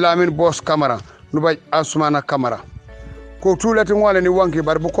nubaj Lamin Boss Kamara nubaj Asmana Kamara ko tulati ngwale ni wanki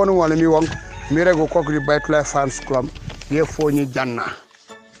bar bu ko ngwale mi wank mi rego ko di Baytulay Fans Club ye foni janna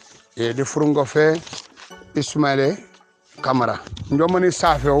e de furungo fe Ismaila Kamara njomani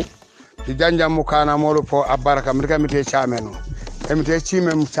safew di janjam mu kana molo po abaraka mi kamite chameno emite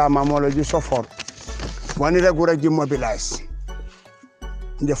chimem chama molo ji sofor wani rego raji mobilize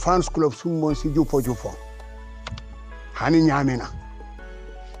de Fans Club summo si jupo hani nyamina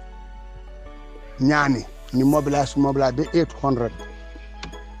ñani ni mobilize be 800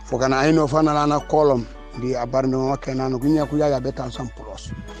 fogana ayno fana na kolom di abarno wakena no gunya ku yaya be 1000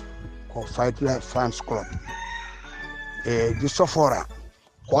 plus ko fight la fans club di sofora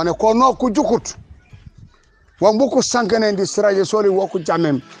ko ne ko no ku jukut wambuku sankene ndi siraje soli woku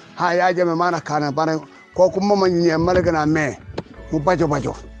jamem ha ya jame mana kana bana ko ku mama ni malagana me mu bajo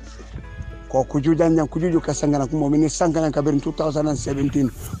ko kujuju ka sangana ko mini sangana ka ber 2017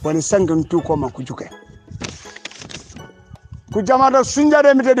 woni sangan tu ko ma kujuke ku jamada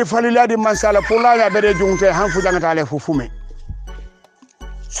sunjade mi tedi faliladi mansala pula ya bere jungte han fu jangata le fufume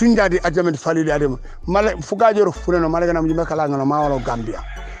sunjadi ajamet faliladi mala fugajoro fuleno malagana mu kala ngano ma wala Gambia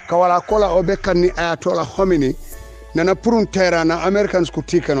ka wala kola o be kanni ayatola homini nana purun terra na americans ku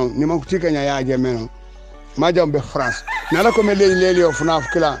tikano ni man ku tikanya ya jameno majam be France nala ko me leli o funaf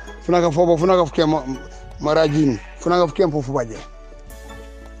kila funaka fobo funaka fuke marajini funaka fuke mpofu baje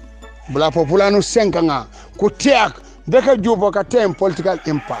bla populano senkanga ku tiak beka jubo ka tem political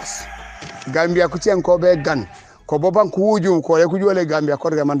impasse Gambia ku tien ko be gan ko boban ku wujum ko e ku jole Gambia ko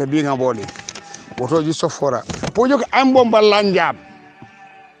ga manda bi nga boli woto ji sofora pojo ko ambo ballanjab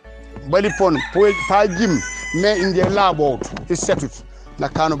bali pon pa jim me inde labo isetut na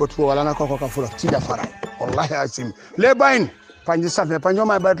kano botu wala na koko ka fula tija faray wallahi asim le bayin panji safe panjo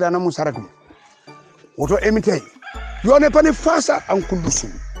ma batla na musarakum woto emite yone pani fasa an kundusu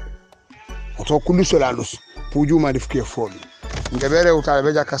woto kundusu la lus puju ma difke foli ngebere utale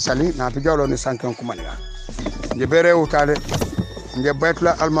beja kasali na pijalo ni sankan kumania ngebere utale nge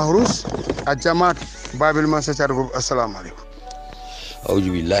batla al mahrus al jamaat babil masachar group assalamu alaikum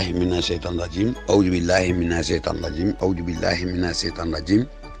أعوذ بالله من الشيطان الرجيم أعوذ بالله من الشيطان الرجيم أعوذ بالله من الشيطان الرجيم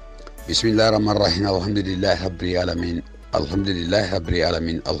بسم الله الرحمن الرحيم الحمد لله رب العالمين الحمد لله رب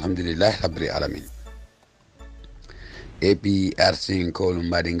العالمين الحمد لله رب العالمين APRC كول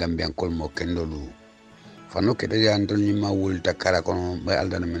مادين Gambia كول مو كندلو فانو كده جانتول نيما ولتا كاراكونو باي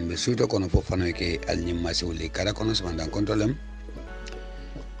الدان من بسويتو كونو فو فانو كي النيما سولي كاراكونو سمندان كنترولم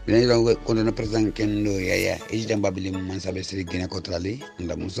bina ila kondo na president kendo yaya ejita babili mansabe siri gina kotrali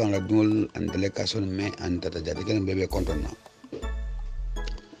anda musa la dul andale kason me anta tajade kan bebe kontona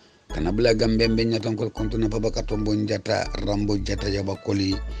kana bla gambe benya ton ko kontona baba katombo njata rambo jata jaba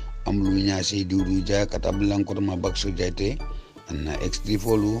koli amlu nyaasi dudu ja kata blan ko ma bakso jate anna extra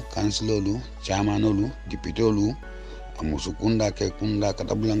folu kanslolu chamanolu dipitolu amusukunda ke kunda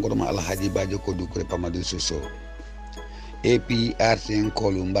kata blan ko ma alhaji bajo ko du ko pamadu soso APRC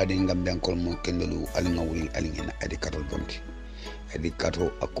kolu mbadi Gambia kol mo kendelu alinga wuli alingena adi katol bonti adi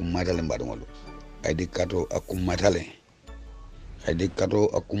kato akumatale mbadi ngolo adi kato akumatale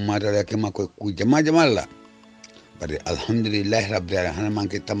akema ko ku jamala bari alhamdulillah rabbil alamin hana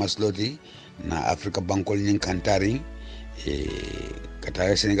manke tamasloti na Africa bankol nyin kantari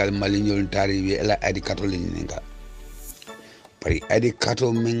katare Senegal Mali nyol tari wi ela adi katol ninga pari adi kato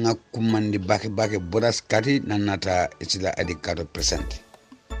menga kumandi bake bodas kati nanata itila adi kato present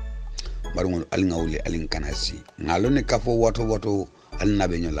barungol alinga wuli alin kanasi ngalone kafo wato alina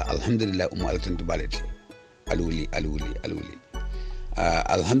benyola alhamdulillah alatantu baleti aluli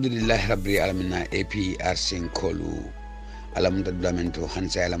alhamdulillah rabbil alamin APRC kolu alamta dlamento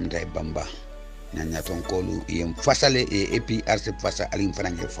hansa alamta bamba nyanya ton kolu yem fasale APRC fasa alin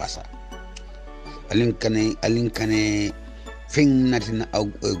fanange fasa alin kane fing natina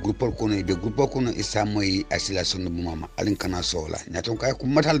groupe ko no be groupe ko no isa moy assilation bu mama alin kana sola nyaton kay ku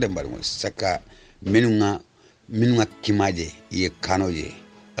matal de mbar mo saka minunga kimaje ye kanoje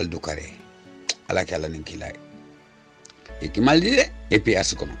aldukare ala kala nin kilay e kimaldi de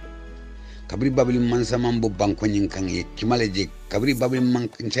EPS ko no kabri babli man samam bo banko nyin kan ye kimaleje kabri babli man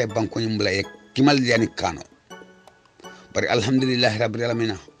nche banko nyin bla ye kimaldi yani kano bari alhamdulillah rabbil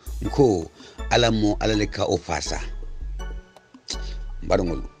alamin ko alamo alaleka o fasa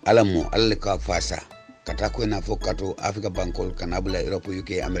barngol alamo alle ka fasa kata ko na fokato Africa bankol kanabula Europe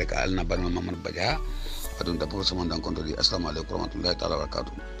UK America alna barno mamad baja adun da professeur mandan kontori assalamu alaikum warahmatullahi ta'ala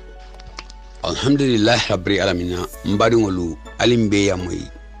barakatuh alhamdulillah rabbil alamin mbarngolu alimbe yamoy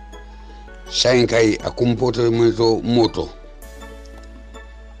shayin kai akumpoto moto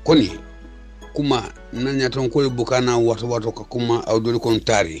koni kuma nanya ton ko bukana wato ka kuma awdol kon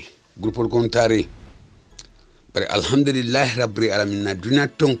tari groupe kon tari bari alhamdulillah rabbil alamin duna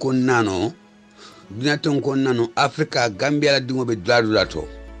tonkon nano Africa Gambia la dungo be dladulato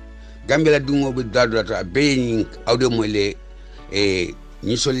abeyin awde moyle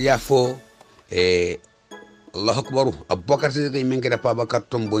ni soliya fo Allahu akbar abubakar sidi men keda pabakar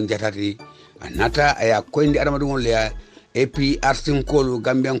tombo jatati anata aya koyndi adama dungo le APRC kolu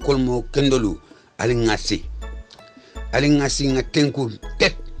Gambian kolmo kendolu alingasi ngatenku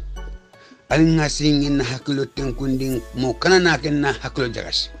tet alinga singin na hakilo tenkunding mo kanana ken na hakilo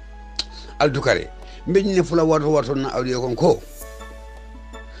jagas aldukare mbejne fula wato na awdi kon ko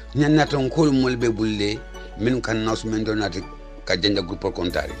nyanna ton ko molbe bulle min kan naus men donati ka janja groupe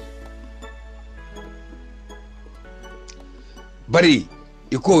kontari bari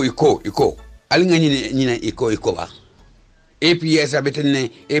iko alinga nyina iko ba APS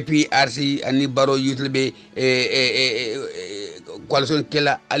abetene APRC ani baro yutlebe coalition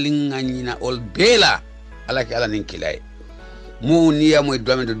kela alinga nyina ol bela alaki ala nin kilay mo niya moy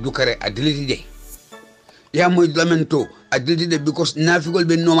domento dukare adiliti de ya moy domento adiliti de because nafigol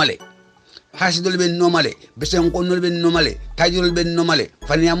be normale hasidol be normale besen konol be normale tajirol be normale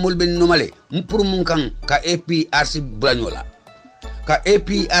faniamol be normale pour mun kan ka APRC blanyola ka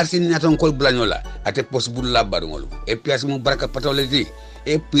APRC naton kol blanyola ate possible la barngol APRC mu baraka patoleti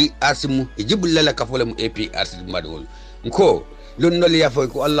APRC mu ijibul la ka fole mu APRC barngol ko lon nol ya foy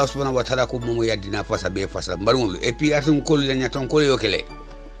ko Allah subhanahu wa ta'ala ko mo yadina fasa be fasa barngol APRC ko la naton kol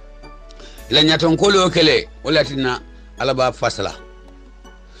yokele walatina alaba fasala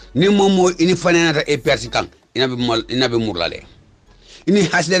ni momo ini fanana ta APRC kan inabe murlale ini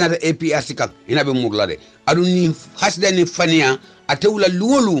hasdana ta APRC kan inabe murlale aduni hasdani fania atewla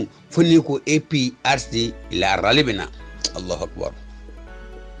luwolu foni ko APRC ila ralibina Allahu akbar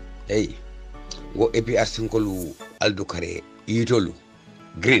hey go APRC ko lu aldukare yitolu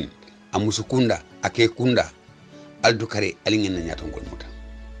green amusukunda ake kunda aldukare alingen na nyaton gol muta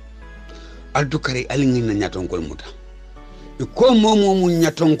aldukare alingen na nyaton gol muta iko momo mu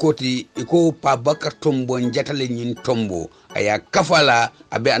nyaton koti iko pa bakar tombo njatale nyin tombo aya kafala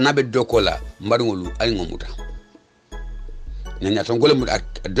abe anabe dokola mbarngolu alingo muta na nyaton golem muta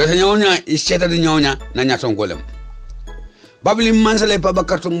dota nyonya iseta de nyonya na nyaton golem babli mansale pa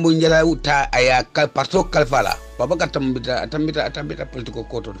bakar tombo njala uta aya kal parto kalfala pa bakar tambita politiko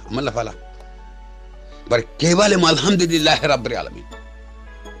koto amala fala bar kebale ma alhamdulillah rabbil alamin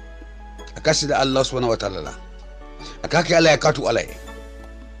akasida Allah subhanahu wa ta'ala akake ala yakatu ala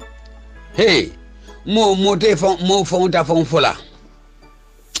hey mo te fonta fola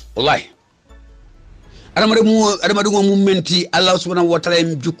wallahi adama dungo mu menti Allah subhanahu wa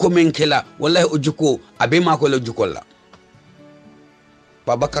ta'ala jukko men kela wallahi o jukko abe ma ko la jukko la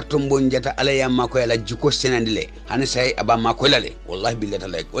babakar tombo njata ala ya ma ko la jukko senandile hani say aba ma ko la le wallahi billahi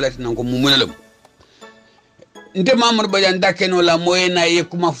ta'ala wallahi nan ko mu munalam nte mamar bajan dakeno la moyena ye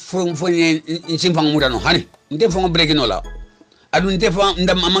kuma fonye simfang mudano hani nte fongo brekino la adu nte fa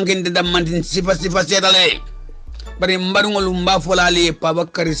ndam amanke ndam mantin sifa sedale bari mbarungol mba folali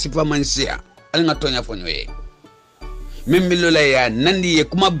babakar sifa mansia alnga tonya fonyo ye membillo la ya nandi ye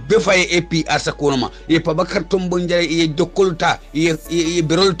kuma befa ye APRC konoma ye babakar tombo njare ye dokolta ye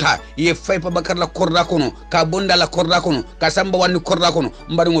berolta ye fay babakar la korda kono ka bonda la korda kono ka samba wani korda kono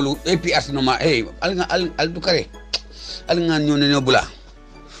mbarungol APRC noma hey alnga al dukare alnga nyone bula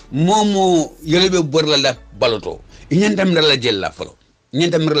momo yelebe borla la baloto inyandam la jella folo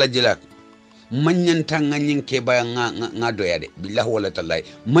nyandam la jella manyanta nga nyinke ba nga doyade billahi wala tallahi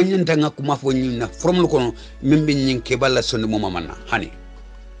manyanta nga kuma fo nyina from lu kono membe nyinke balla sonde mo manna hani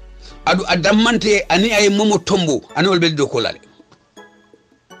adu adamante ani ay momo tombo ani wolbe do kolale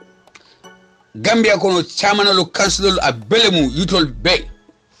Gambia kono chamanalo councilol a belemu yutol be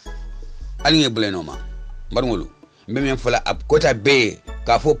ali ngebule noma barngolu mbem fola ab kota be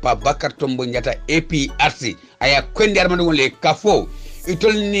ka fo pa bakar tombo nyata APRC aya kwendi armando ngole ka fo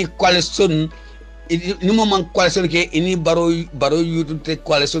itol ni coalition ni mo man coalition ke ini baro yutute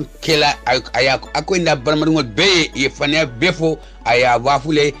coalition kela aya akwenda barmando ngol be ye fania befo aya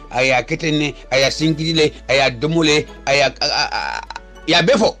wafule aya ketene aya sinkidile aya domole aya ya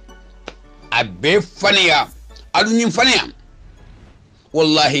befo abe fania adu nyim fania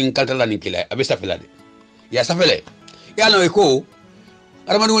wallahi nkaltala ni kila abe safilade ya safele ya no ko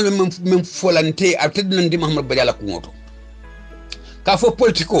armando ngol mem folante atedna ndi Muhammad Badiala ko ngoto ka fo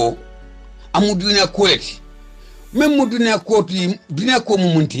politiko amu dunia koleti mem mu dunia ko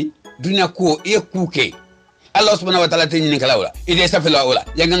mumunti dunia ko e kuke Allah subhanahu wa ta'ala tin ni kala wala ide safela wala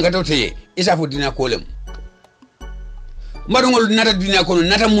yanga ngato teye isa fo dunia ko lem madungol nata dunia ko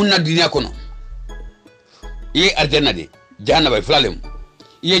nata munna dunia ko no ye arjana de jahannaba flalem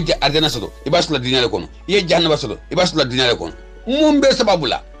ye arjana soto ibasula dunia ko no ye jahannaba soto ibasula dunia ko no mumbe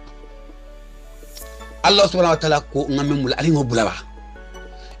sababula Allah subhanahu wa ta'ala ko ngamemula ali ngobula ba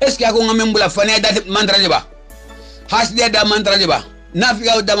est-ce que ako ngamembula fane da mantraje ba hasde da mantraje ba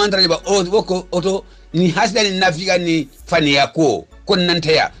nafiga da mantraje ba o woko oto ni hasde ni nafiga ni fane yako kon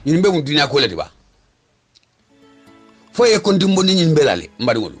nante ya ni mbe mu dina ko lati ba foye kon dimbo ni mbelale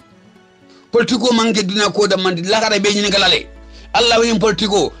mbadi ngolu politiko manke dina ko da mandi la kara be ni ngalale Allah wi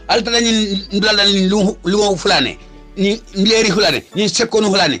politiko altata ni ndala ni lu fulane ni leri fulane ni sekono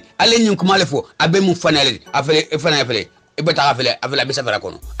fulane ale ni ko male fo abe mu fanale afele fanale e beta afele be safara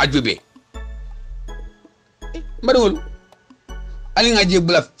kono ajube mbarul ali nga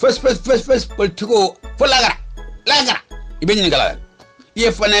jebula first politiko fo lagara ibe ni galal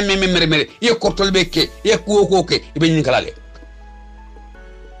ye fana mere ye kortol beke ye kuokoke ibe ni galale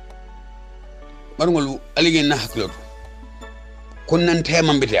marungolu ali na hakloto kunnan te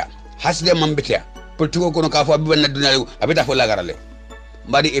mambitea hasde mambitea politiko kono ka fo abiban na dunyale abita fo lagarale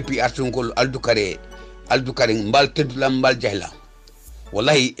mbadi APR tunkol aldukare mbal tedula mbal jahla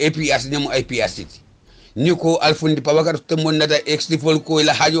wallahi APR nyamo APR city niko alfundi pabakar temon nada extifol ko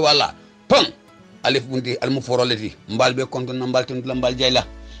ila hajo wala pam alif bundi almu foroleti mbal be konton mbal tedula mbal jahla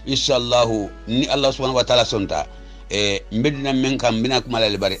inshallah ni Allah subhanahu wa ta'ala sonta medina men kam bina kuma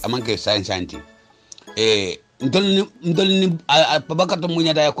lale bari amanke science ndolni pabakato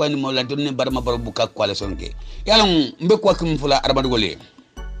munyada ya kwani mola ndolni barama barubuka kwale sonke yala mbe kwa kimfula arabadu gole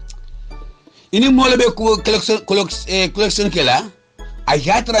ini mola be ko collection kela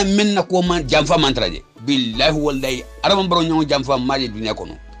ayatra menna ko man jamfa mantraje billahi wallahi arabam baro nyon jamfa maje dunya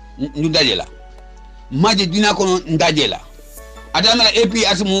kono ndaje la maje dunya kono ndaje la adama la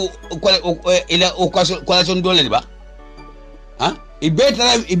APS mu ila coalition dole ba ha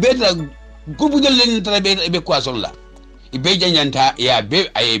ibetra groupe de len trabe be coalition la ibe janjanta ya be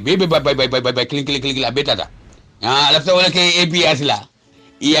ay bebe bye click la betata la fa wala ke APS la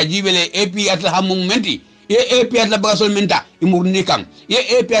ya jibele APS la hamum menti APS la bagasol menta imurni kan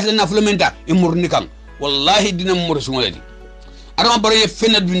APS la naflo menta imurni kan wallahi dina mur sumoledi arama baro ye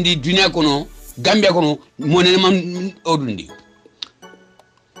fena dundi dunia kono Gambia kono monene man odundi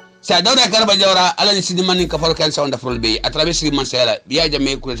sa dawda karba jawra ala ni sidi manin kafaro kan sa wanda frolbe a travers sidi man sala biya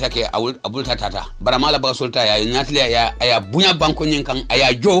jame ko take abul tata barama la bagasol ta ya nyatli ya bunya banko nyen kan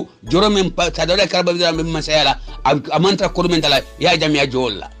aya joro men sa dawda karba jawra men sala amanta kormentala ya jame ya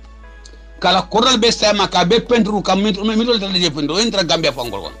jolla kala koral be sama ka be pendru kam mitol tan je pendo entra Gambia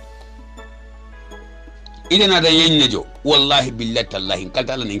fangol won idena da yenye jo wallahi billahi tallahi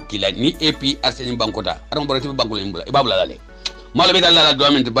kaltala nin kila ni AP arseni bankota aram borati bankol imbula ibabula lale mala be dalla do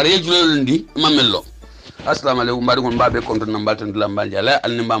amen bare yejulol ndi mamello assalamu alaikum bari gon babe konton nambal tan dula mbal jala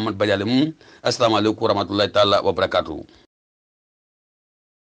alni mamad bajale assalamu alaikum warahmatullahi taala wa barakatuh